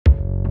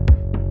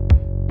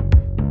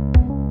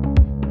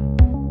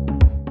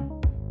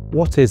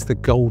What is the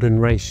golden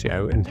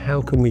ratio and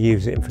how can we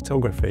use it in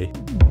photography?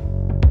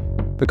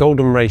 The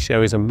golden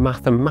ratio is a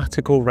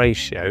mathematical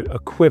ratio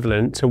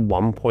equivalent to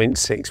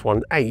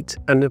 1.618,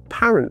 and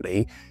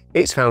apparently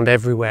it's found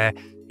everywhere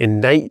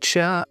in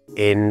nature,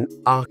 in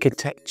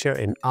architecture,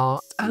 in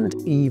art, and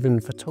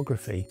even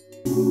photography.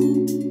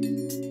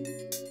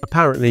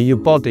 Apparently your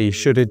body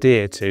should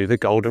adhere to the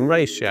golden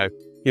ratio.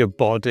 Your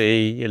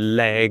body, your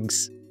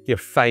legs, your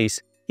face,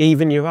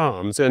 even your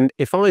arms. And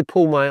if I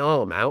pull my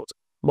arm out,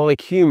 my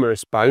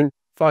humerus bone,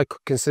 if I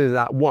could consider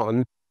that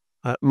 1,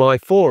 my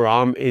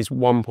forearm is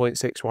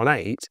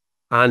 1.618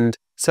 and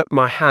so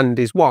my hand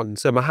is 1.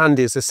 So my hand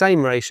is the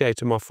same ratio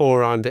to my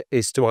forearm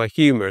is to my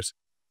humerus,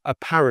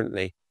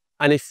 apparently.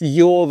 And if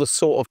you're the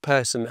sort of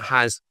person that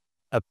has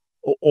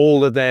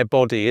all of their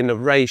body in a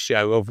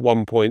ratio of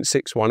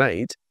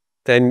 1.618,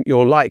 then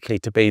you're likely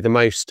to be the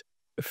most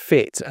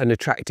fit and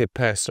attractive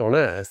person on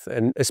earth,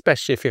 and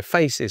especially if your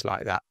face is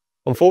like that.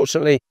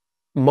 Unfortunately,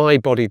 my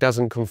body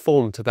doesn't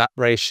conform to that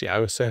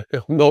ratio, so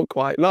I'm not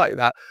quite like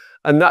that.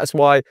 And that's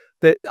why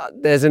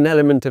there's an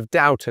element of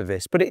doubt of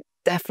this, but it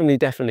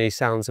definitely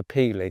sounds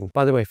appealing.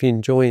 By the way, if you're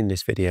enjoying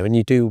this video and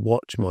you do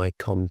watch my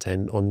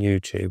content on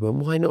YouTube,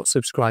 and why not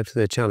subscribe to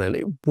the channel?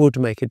 It would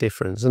make a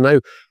difference. I know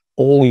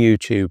all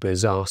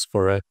YouTubers ask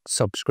for a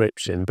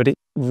subscription, but it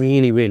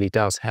really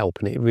does help,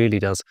 and it really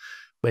does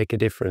make a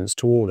difference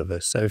to all of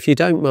us. So if you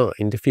don't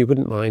mind, if you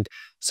wouldn't mind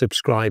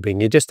subscribing,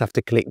 you just have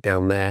to click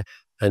down there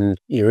and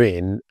you're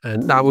in,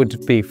 and that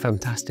would be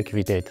fantastic if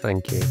you did.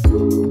 Thank you.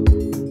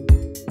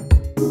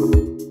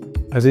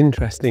 As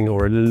interesting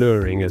or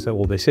alluring as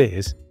all this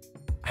is,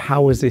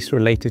 how is this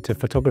related to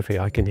photography?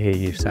 I can hear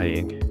you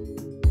saying.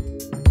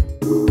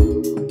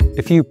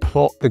 If you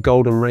plot the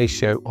golden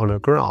ratio on a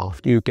graph,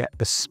 you get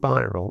the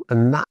spiral,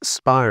 and that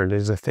spiral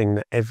is a thing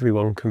that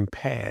everyone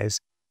compares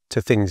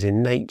to things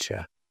in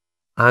nature.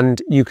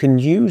 And you can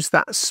use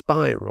that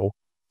spiral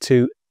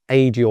to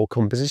aid your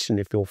composition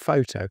of your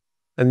photo.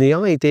 And the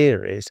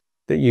idea is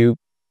that you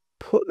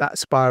put that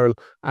spiral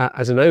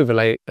as an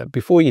overlay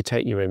before you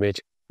take your image,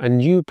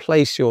 and you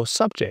place your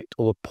subject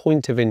or the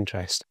point of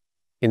interest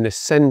in the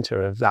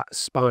center of that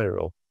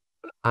spiral.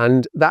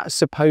 And that's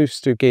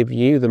supposed to give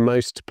you the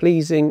most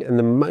pleasing and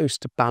the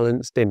most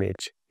balanced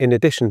image. In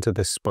addition to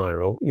the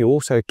spiral, you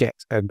also get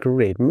a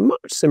grid, much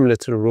similar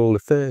to the rule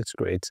of thirds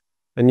grids.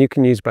 And you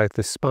can use both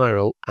the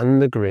spiral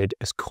and the grid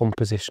as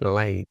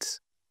compositional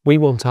aids. We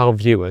want our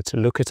viewer to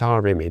look at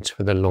our image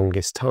for the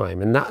longest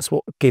time, and that's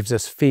what gives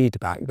us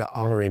feedback that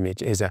our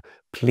image is a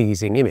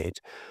pleasing image.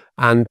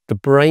 And the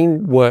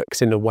brain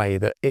works in a way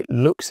that it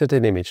looks at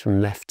an image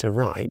from left to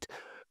right,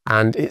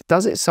 and it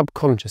does it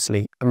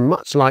subconsciously. And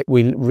much like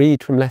we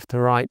read from left to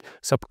right,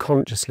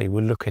 subconsciously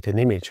we'll look at an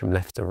image from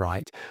left to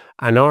right,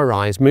 and our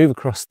eyes move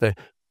across the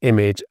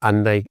image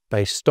and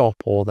they stop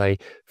or they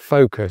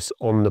focus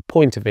on the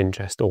point of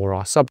interest or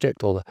our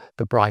subject or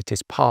the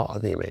brightest part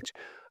of the image.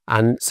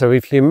 And so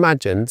if you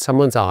imagine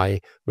someone's eye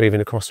moving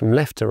across from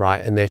left to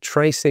right and they're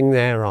tracing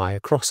their eye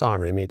across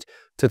our image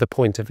to the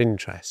point of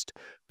interest.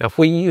 Now, if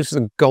we use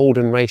the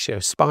golden ratio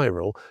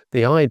spiral,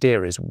 the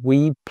idea is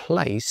we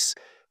place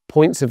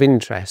points of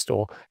interest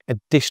or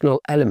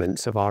additional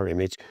elements of our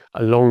image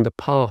along the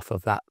path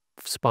of that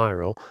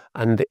spiral,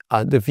 and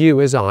the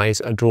viewer's eyes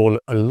are drawn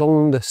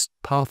along the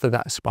path of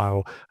that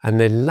spiral and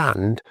they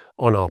land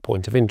on our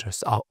point of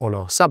interest, on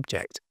our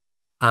subject.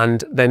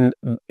 And then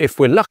if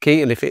we're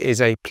lucky, and if it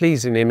is a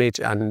pleasing image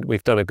and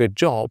we've done a good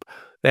job,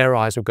 their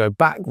eyes will go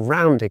back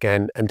round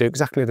again and do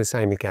exactly the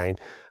same again.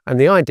 And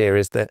the idea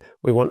is that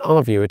we want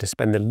our viewer to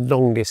spend the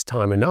longest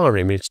time in our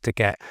image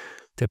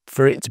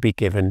for it to be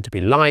given, to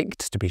be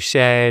liked, to be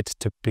shared,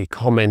 to be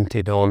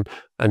commented on,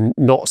 and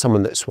not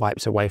someone that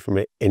swipes away from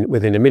it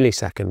within a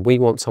millisecond. We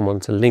want someone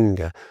to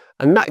linger,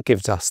 and that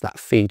gives us that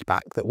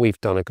feedback that we've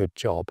done a good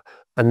job.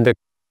 And the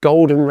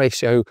golden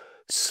ratio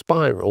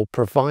spiral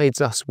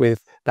provides us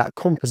with that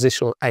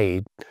compositional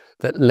aid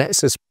that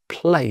lets us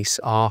place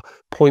our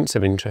points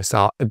of interest,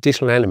 our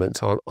additional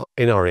elements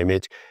in our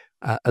image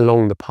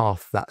along the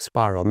path of that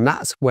spiral, and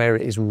that's where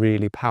it is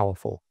really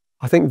powerful.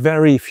 I think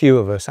very few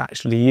of us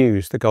actually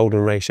use the golden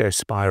ratio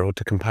spiral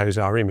to compose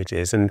our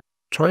images, and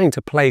trying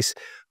to place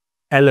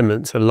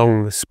elements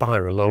along the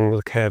spiral, along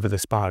the curve of the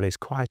spiral, is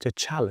quite a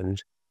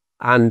challenge.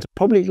 And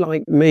probably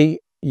like me,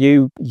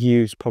 you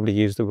probably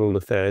use the rule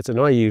of thirds, and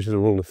I use the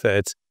rule of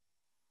thirds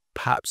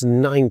perhaps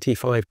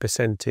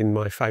 95% in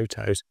my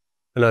photos,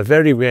 and I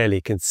very rarely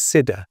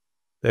consider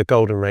the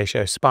golden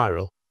ratio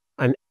spiral.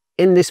 And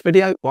in this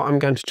video, what I'm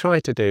going to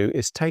try to do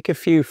is take a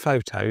few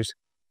photos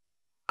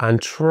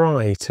and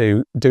try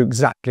to do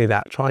exactly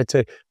that, try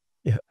to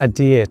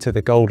adhere to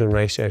the golden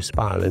ratio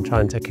spiral and try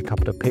and take a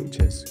couple of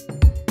pictures.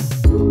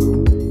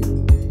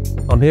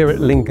 I'm here at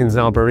Lincoln's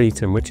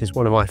Arboretum, which is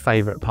one of my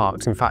favourite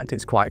parks. In fact,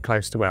 it's quite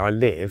close to where I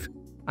live.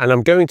 And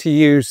I'm going to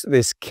use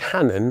this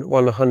Canon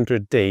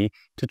 100D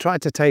to try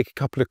to take a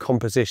couple of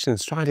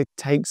compositions, try to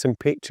take some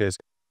pictures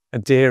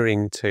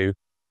adhering to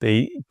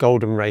the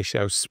golden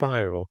ratio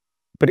spiral.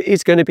 But it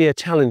is going to be a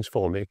challenge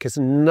for me because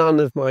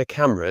none of my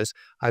cameras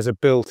has a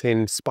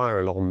built-in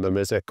spiral on them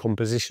as a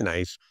composition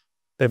aid.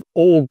 They've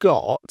all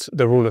got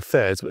the rule of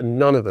thirds, but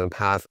none of them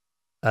have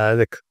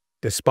the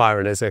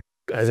spiral as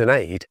an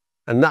aid.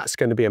 And that's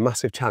going to be a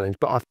massive challenge.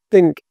 But I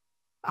think,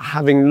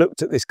 having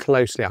looked at this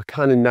closely, I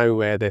kind of know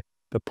where the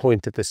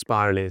point of the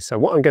spiral is. So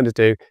what I'm going to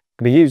do,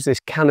 I'm going to use this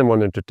Canon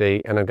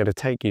 100D and I'm going to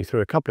take you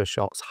through a couple of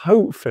shots.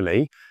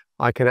 Hopefully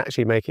I can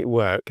actually make it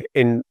work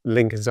in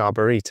Lincoln's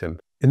Arboretum.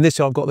 In this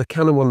shot, I've got the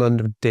Canon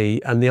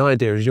 100D, and the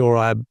idea is your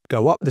eye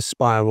go up the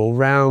spiral,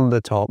 round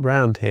the top,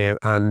 round here,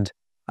 and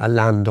I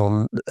land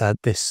on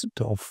this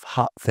sort of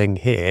hut thing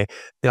here.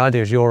 The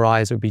idea is your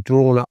eyes would be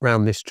drawn up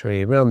around this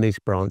tree, around these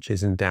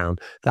branches and down.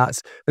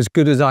 That's as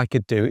good as I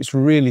could do. It's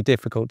really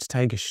difficult to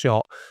take a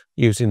shot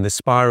using the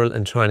spiral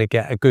and trying to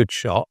get a good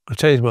shot. I've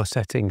changed my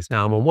settings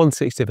now. I'm on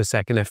 1/60 of a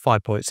second,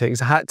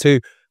 f5.6. I had to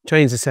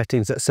change the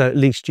settings so at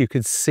least you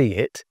could see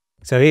it.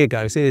 So here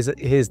goes,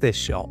 here's this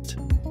shot.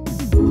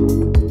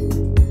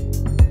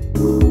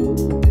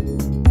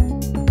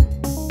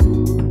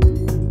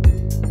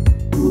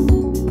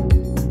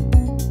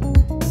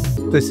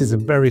 This is a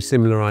very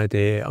similar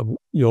idea.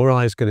 Your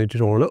eye is going to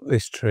draw up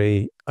this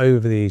tree,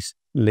 over these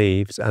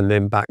leaves, and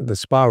then back. The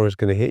spiral is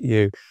going to hit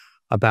you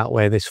about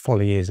where this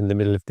folly is in the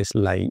middle of this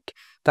lake.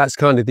 That's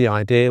kind of the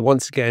idea.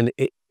 Once again,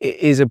 it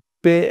is a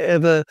bit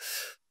of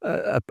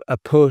a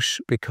push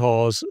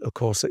because, of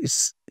course,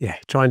 it's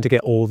trying to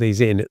get all these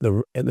in at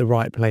the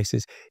right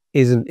places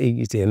isn't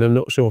easy, and I'm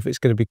not sure if it's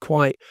going to be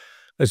quite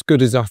as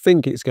good as I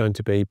think it's going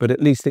to be. But at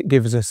least it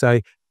gives us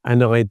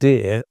an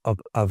idea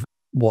of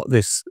what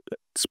this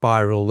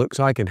spiral looks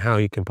like and how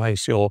you can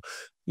place your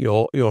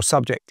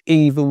subject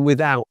even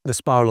without the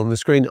spiral on the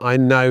screen. I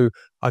know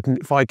I can,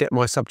 if I get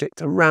my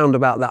subject around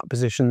about that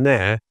position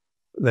there,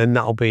 then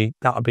that'll be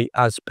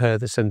as per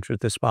the center of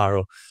the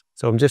spiral.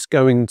 So I'm just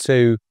going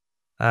to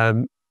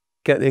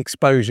get the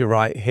exposure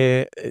right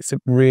here. It's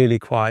really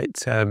quite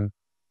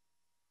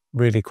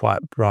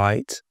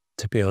bright,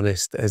 to be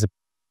honest.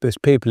 There's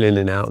people in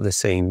and out of the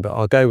scene, but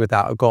I'll go with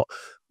that. I've got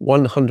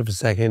 100 per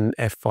second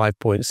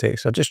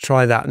f5.6. I'll just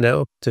try that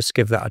now, just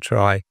give that a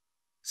try,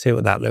 see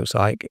what that looks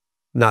like.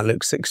 And that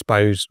looks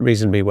exposed,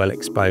 reasonably well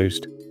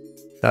exposed.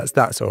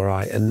 That's all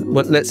right. And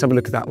let's have a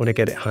look at that when I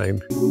get it home.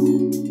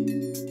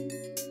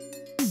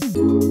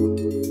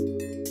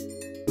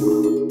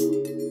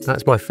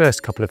 That's my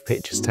first couple of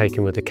pictures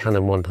taken with the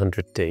Canon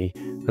 100D.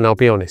 And I'll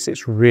be honest,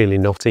 it's really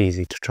not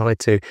easy to try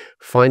to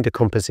find a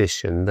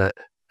composition that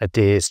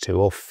adheres to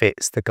or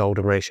fits the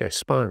golden ratio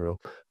spiral.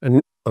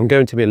 And I'm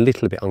going to be a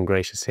little bit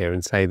ungracious here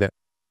and say that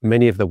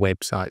many of the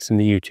websites and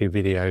the YouTube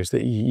videos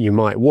that you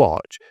might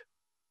watch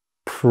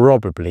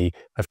probably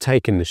have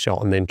taken the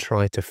shot and then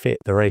tried to fit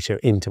the ratio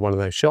into one of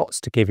those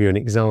shots. To give you an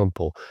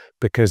example,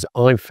 because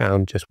I've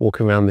found just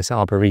walking around this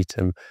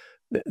Arboretum,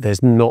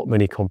 there's not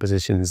many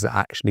compositions that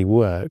actually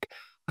work.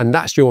 And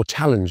that's your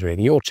challenge,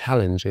 really. Your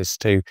challenge is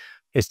to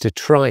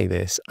try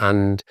this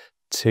and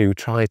to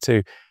try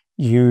to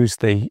use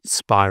the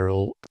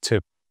spiral to,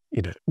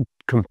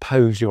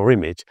 compose your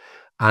image.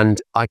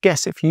 And I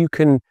guess if you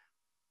can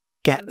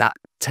get that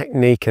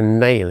technique and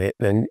nail it,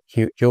 then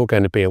you're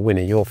going to be a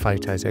winner. Your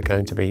photos are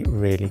going to be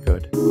really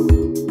good.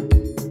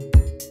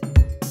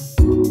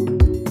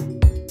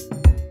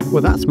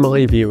 Well, that's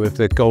my view of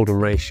the golden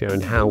ratio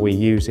and how we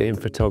use it in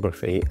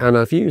photography. And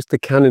I've used the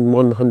Canon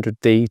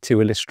 100D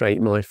to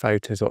illustrate my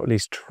photos, or at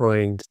least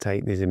trying to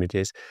take these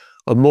images.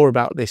 And more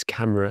about this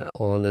camera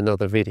on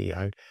another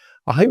video.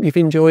 I hope you've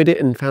enjoyed it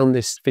and found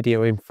this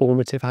video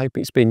informative. I hope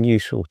it's been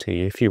useful to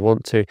you if you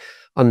want to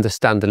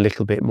understand a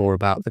little bit more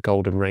about the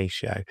golden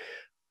ratio.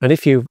 And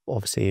if you've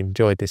obviously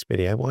enjoyed this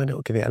video, why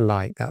not give it a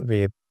like? That would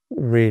be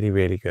really,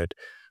 really good.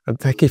 And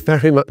thank you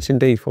very much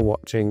indeed for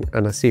watching,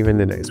 and I'll see you in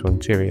the next one.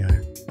 Cheerio.